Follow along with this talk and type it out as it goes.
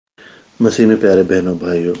مسیح میں پیارے بہنوں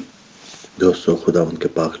بھائیوں دوستوں، خداوند کے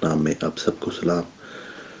پاک نام میں آپ سب کو سلام۔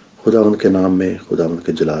 خداوند کے نام میں، خداوند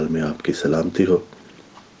کے جلال میں آپ کی سلامتی ہو۔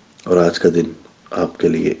 اور آج کا دن آپ کے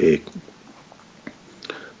لیے ایک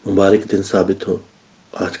مبارک دن ثابت ہو۔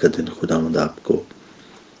 آج کا دن خداوند آپ کو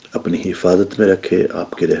اپنی حفاظت میں رکھے،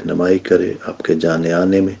 آپ کی رہنمائی کرے، آپ کے جانے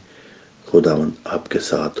آنے میں خداوند آپ کے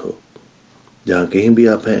ساتھ ہو۔ جہاں کہیں بھی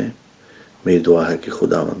آپ ہیں، میری دعا ہے کہ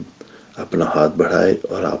خداوند اپنا ہاتھ بڑھائے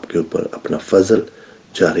اور آپ کے اوپر اپنا فضل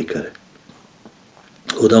جاری کرے۔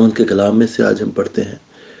 خداوند کے کلام میں سے آج ہم پڑھتے ہیں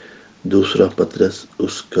دوسرا پطرس،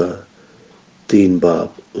 اس کا 3 باب،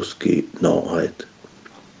 اس کی 9 آیت۔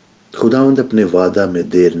 خداوند اپنے وعدہ میں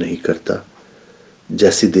دیر نہیں کرتا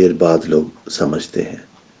جیسی دیر بعد لوگ سمجھتے ہیں،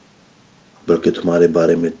 بلکہ تمہارے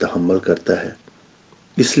بارے میں تحمل کرتا ہے،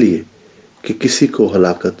 اس لیے کہ کسی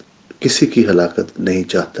کی ہلاکت نہیں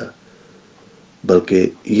چاہتا، بلکہ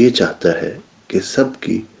یہ چاہتا ہے کہ سب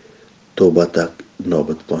کی توبہ تک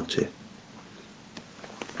نوبت پہنچے۔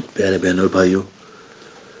 پیارے بہن اور بھائیوں،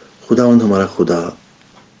 خداوند ہمارا خدا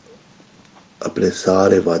اپنے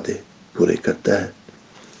سارے وعدے پورے کرتا ہے،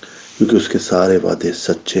 کیونکہ اس کے سارے وعدے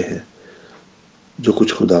سچے ہیں۔ جو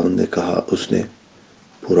کچھ خداوند نے کہا اس نے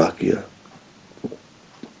پورا کیا،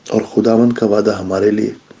 اور خداوند کا وعدہ ہمارے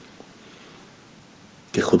لیے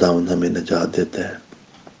کہ خداوند ہمیں نجات دیتا ہے۔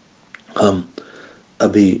 ہم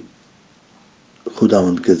ابھی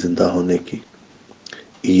خداوند کے زندہ ہونے کی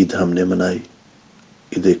عید ہم نے منائی،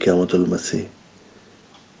 عید قیامت المسیح،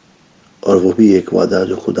 اور وہ بھی ایک وعدہ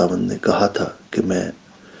جو خداوند نے کہا تھا کہ میں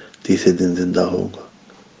تیسرے دن زندہ ہوں گا،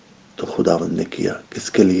 تو خداوند نے کیا۔ کس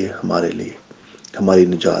کے لیے؟ ہمارے لیے، ہماری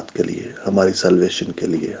نجات کے لیے، ہماری سلویشن کے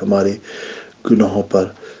لیے، ہمارے گناہوں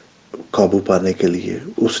پر قابو پانے کے لیے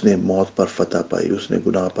اس نے موت پر فتح پائی، اس نے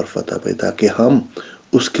گناہ پر فتح پائی، تاکہ ہم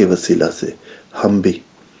اس کے وسیلہ سے ہم بھی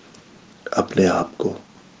اپنے آپ کو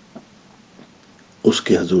اس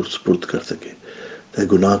کے حضور سپرد کر سکے، تاکہ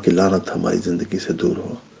گناہ کی لعنت ہماری زندگی سے دور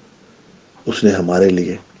ہو۔ اس نے ہمارے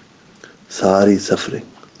لیے ساری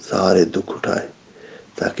سفرنگ، سارے دکھ اٹھائے،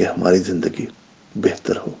 تاکہ ہماری زندگی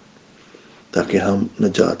بہتر ہو، تاکہ ہم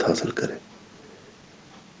نجات حاصل کریں۔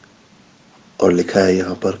 اور لکھا ہے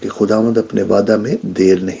یہاں پر کہ خداوند اپنے وعدہ میں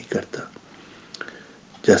دیر نہیں کرتا،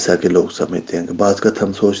 جیسا کہ لوگ سمجھتے ہیں۔ کہ بعض کا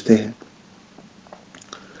ہم سوچتے ہیں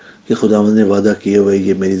کہ خداوند نے وعدہ کیے ہوئے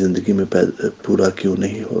یہ میری زندگی میں پورا کیوں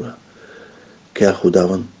نہیں ہو رہا؟ کیا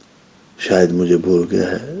خداوند شاید مجھے بھول گیا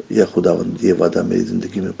ہے، یا خداوند یہ وعدہ میری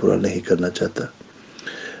زندگی میں پورا نہیں کرنا چاہتا؟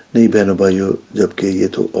 نہیں بہنوں بھائیوں، جبکہ یہ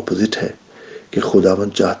تو اپوزٹ ہے کہ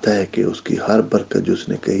خداوند چاہتا ہے کہ اس کی ہر برکت جو اس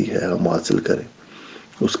نے کہی ہے ہم حاصل کریں،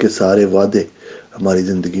 اس کے سارے وعدے ہماری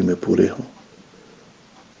زندگی میں پورے ہوں،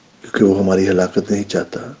 کیونکہ وہ ہماری ہلاکت نہیں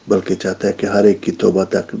چاہتا، بلکہ چاہتا ہے کہ ہر ایک کی توبہ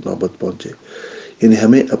تک نوبت پہنچے۔ یعنی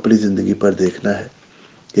ہمیں اپنی زندگی پر دیکھنا ہے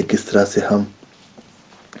کہ کس طرح سے ہم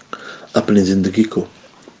اپنی زندگی کو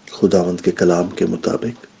خداوند کے کلام کے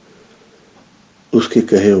مطابق، اس کے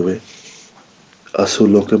کہے ہوئے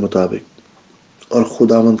اصولوں کے مطابق، اور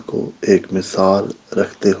خداوند کو ایک مثال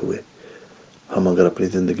رکھتے ہوئے ہم اگر اپنی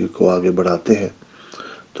زندگی کو آگے بڑھاتے ہیں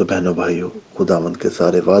تو بہنوں بھائیوں، خداوند کے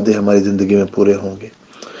سارے وعدے ہماری زندگی میں پورے ہوں گے۔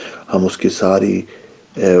 ہم اس کی ساری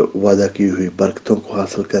وعدہ کی ہوئی برکتوں کو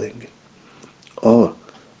حاصل کریں گے، اور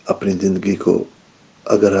اپنی زندگی کو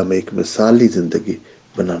اگر ہم ایک مثالی زندگی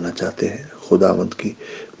بنانا چاہتے ہیں خداوند کی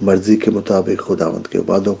مرضی کے مطابق، خداوند کے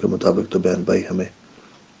وعدوں کے مطابق، تو بہن بھائی ہمیں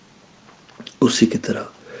اسی کی طرح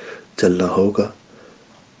چلنا ہوگا۔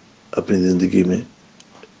 اپنی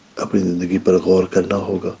زندگی پر غور کرنا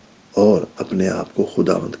ہوگا، اور اپنے آپ کو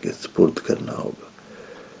خداوند کے سپرد کرنا ہوگا۔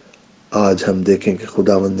 آج ہم دیکھیں کہ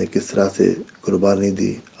خداوند نے کس طرح سے قربانی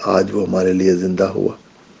دی، آج وہ ہمارے لیے زندہ ہوا۔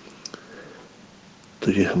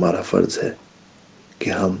 تو یہ ہمارا فرض ہے کہ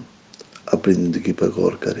ہم اپنی زندگی پر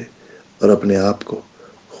غور کریں اور اپنے آپ کو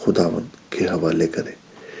خداوند کے حوالے کریں،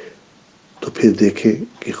 تو پھر دیکھیں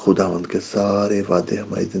کہ خداوند کے سارے وعدے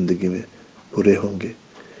ہماری زندگی میں پورے ہوں گے،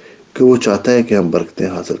 کہ وہ چاہتا ہے کہ ہم برکتیں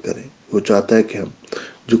حاصل کریں، وہ چاہتا ہے کہ ہم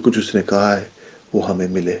جو کچھ اس نے کہا ہے وہ ہمیں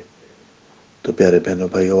ملے۔ تو پیارے بہنوں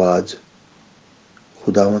بھائیوں، آج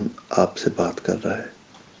خداوند آپ سے بات کر رہا ہے۔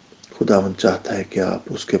 خداوند چاہتا ہے کہ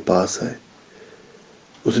آپ اس کے پاس آئیں۔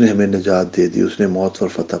 اس نے ہمیں نجات دے دی، اس نے موت پر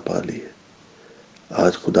فتح پا لی ہے۔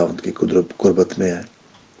 آج خداوند کی قربت میں آئیں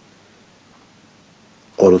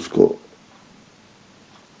اور اس کو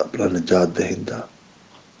اپنا نجات دہندہ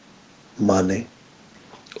مانے،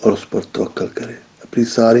 اور اس پر توکل کریں۔ اپنی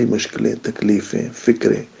ساری مشکلیں، تکلیفیں،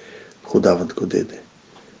 فکریں خداوند کو دے دیں۔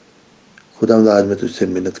 خداوند، آج میں تجھ سے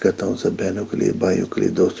منت کرتا ہوں سب بہنوں کے لیے، بھائیوں کے لیے،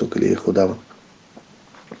 دوستوں کے لیے۔ خداوند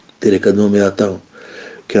تیرے قدموں میں آتا ہوں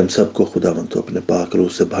کہ ہم سب کو خداوند تو اپنے پاک روح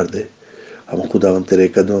سے بھر دے، ہم خداوند تیرے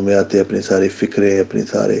قدموں میں آتے، اپنی ساری فکریں، اپنی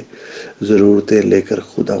سارے ضرورتیں لے کر،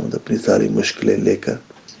 خداوند اپنی ساری مشکلیں لے کر،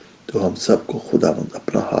 تو ہم سب کو خداوند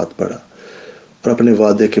اپنا ہاتھ بڑھا اور اپنے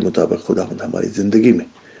وعدے کے مطابق خداوند ہماری زندگی میں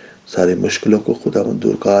ساری مشکلوں کو خداوند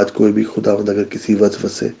دور کر۔ آج کوئی بھی خداوند اگر کسی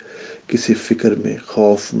وسوسے، کسی فکر میں،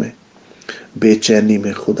 خوف میں، بے چینی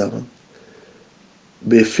میں خداوند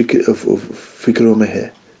بے فکروں میں ہے،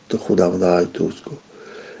 تو خداوند آج تو اس کو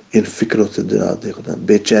ان فکروں سے دلا دے خداوند،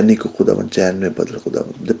 بے چینی کو خداوند چین میں بدل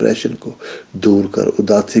خداوند، ڈپریشن کو دور کر،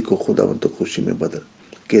 اداسی کو خداوند تو خوشی میں بدل،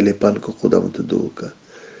 اکیلے پن کو خداوند تو دور کر،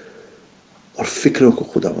 اور فکروں کو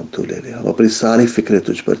خداوند تو لے لے۔ ہم اپنی ساری فکریں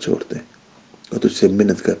تجھ پر چھوڑتے ہیں اور تجھ سے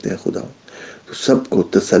منت کرتے ہیں خداوند، تو سب کو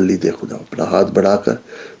تسلی دے خداوند، اپنا ہاتھ بڑھا کر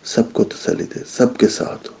سب کو تسلی دے، سب کے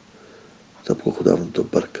ساتھ ہو، سب کو خداوند تو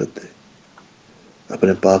برکت دے،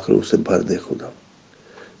 اپنے پاک روح سے بھر دے خداوند۔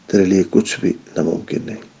 تیرے لیے کچھ بھی ناممکن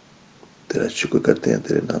نہیں۔ تیرا شکر کرتے ہیں،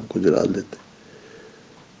 تیرے نام کو جلال دیتے ہیں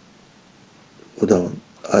خداوند۔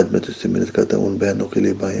 آج میں تجھ سے منت کرتا ہوں ان بہنوں کے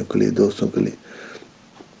لیے، بھائیوں کے لیے، دوستوں کے لیے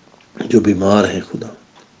جو بیمار ہیں خداوند،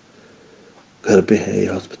 گھر پہ ہیں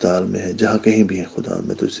یا ہسپتال میں ہیں، جہاں کہیں بھی ہیں خداوند،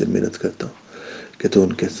 میں تجھ سے منت کرتا ہوں کہ تو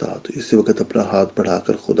ان کے ساتھ ہو۔ اسی وقت اپنا ہاتھ بڑھا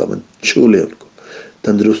کر خداوند چھو لے، ان کو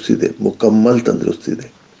تندرستی دے، مکمل تندرستی دے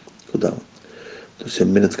خداوند۔ تجھ سے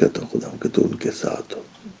منت کرتا ہوں خداوند کہ تو ان کے ساتھ ہو،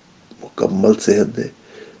 مکمل صحت دے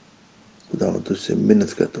خداوند۔ تجھ سے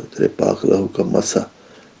منت کرتا ہوں، تیرے پاک لہو کا مسح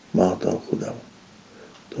مانگتا ہوں خداوند،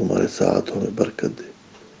 تو ہمارے ساتھ ہمیں برکت دے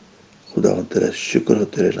خداوند۔ تیرا شکر ہو،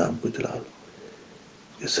 تیرے نام کو جلال ہو۔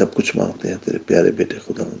 یہ سب کچھ مانگتے ہیں تیرے پیارے بیٹے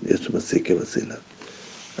خداوند یسوع مسیح کے وسیلہ،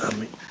 آمین۔